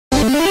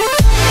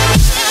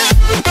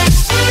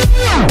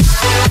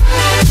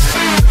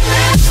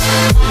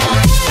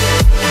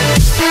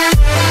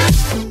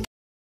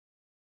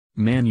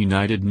Man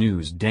United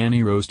news: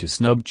 Danny Rose to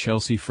SNUB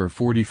Chelsea for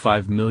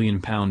 £45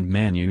 million.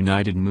 Man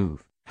United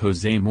move,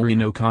 Jose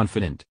Mourinho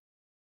confident.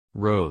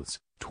 Rose,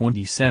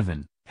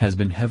 27, has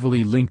been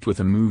heavily linked with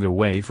a move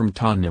away from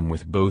Tottenham,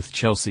 with both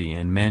Chelsea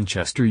and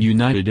Manchester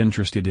United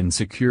interested in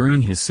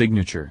securing his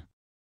signature.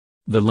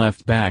 The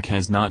left-back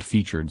has not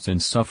featured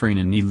since suffering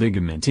a knee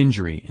ligament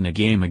injury in a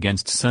game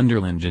against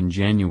Sunderland in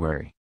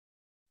January.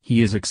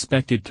 He is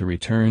expected to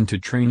return to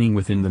training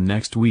within the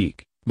next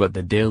week, but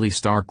the Daily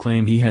Star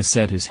claim he has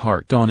set his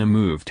heart on a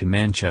move to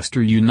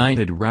Manchester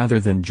United rather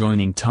than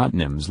joining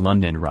Tottenham's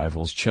London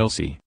rivals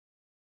Chelsea.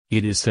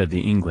 It is said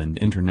the England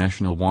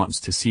international wants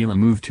to seal a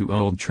move to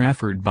Old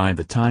Trafford by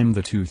the time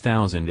the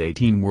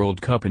 2018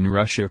 World Cup in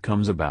Russia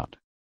comes about.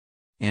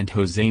 And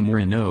Jose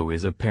Mourinho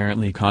is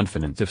apparently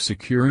confident of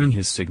securing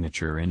his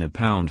signature in a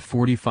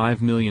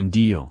 £45 million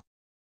deal.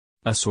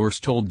 A source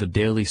told the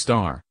Daily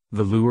Star,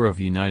 the lure of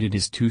United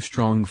is too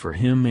strong for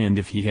him, and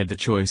if he had the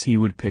choice he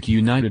would pick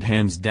United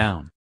hands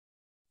down.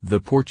 The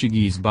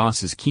Portuguese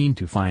boss is keen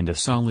to find a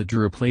solid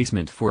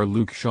replacement for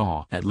Luke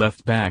Shaw at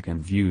left-back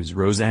and views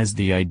Rose as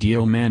the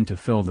ideal man to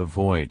fill the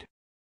void.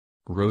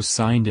 Rose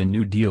signed a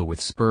new deal with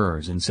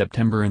Spurs in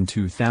September in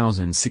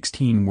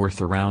 2016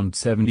 worth around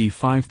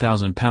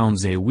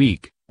 £75,000 a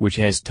week, which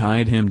has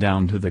tied him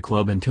down to the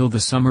club until the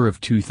summer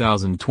of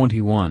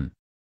 2021.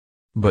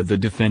 But the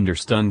defender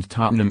stunned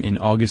Tottenham in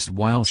August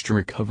whilst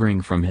recovering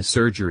from his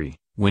surgery,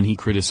 when he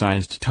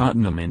criticised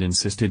Tottenham and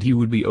insisted he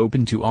would be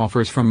open to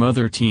offers from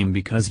other teams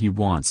because he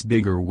wants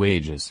bigger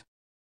wages.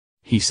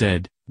 He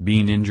said,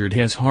 "Being injured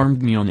has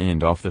harmed me on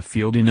and off the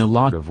field in a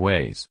lot of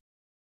ways.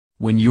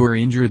 When you're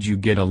injured you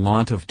get a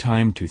lot of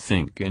time to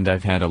think, and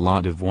I've had a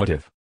lot of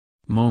what-if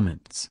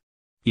moments.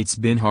 It's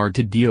been hard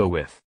to deal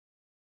with.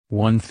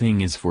 One thing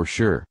is for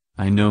sure,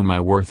 I know my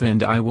worth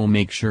and I will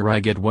make sure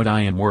I get what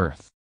I am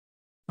worth.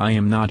 I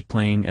am not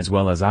playing as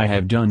well as I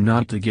have done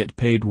not to get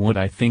paid what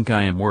I think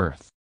I am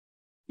worth.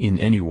 In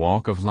any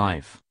walk of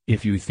life,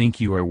 if you think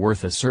you are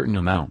worth a certain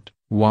amount,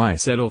 why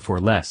settle for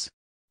less?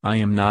 I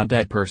am not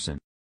that person.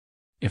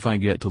 If I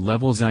get to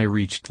levels I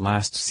reached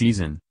last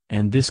season,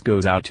 and this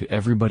goes out to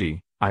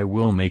everybody, I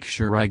will make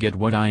sure I get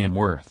what I am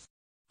worth.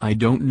 I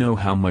don't know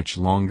how much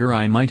longer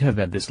I might have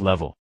at this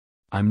level.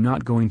 I'm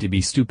not going to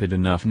be stupid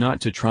enough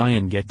not to try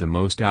and get the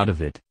most out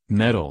of it,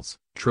 medals,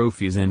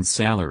 trophies and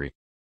salary.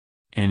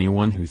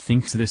 Anyone who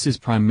thinks this is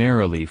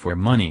primarily for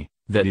money,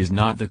 that is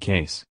not the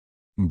case.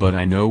 But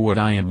I know what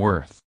I am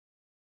worth.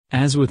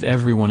 As with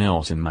everyone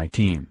else in my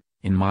team,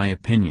 in my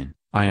opinion,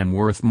 I am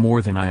worth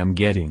more than I am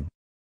getting."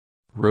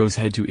 Rose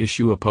had to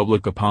issue a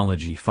public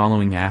apology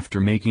following after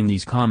making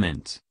these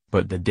comments,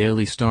 but the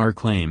Daily Star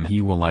claim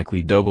he will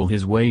likely double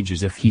his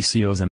wages if he seals a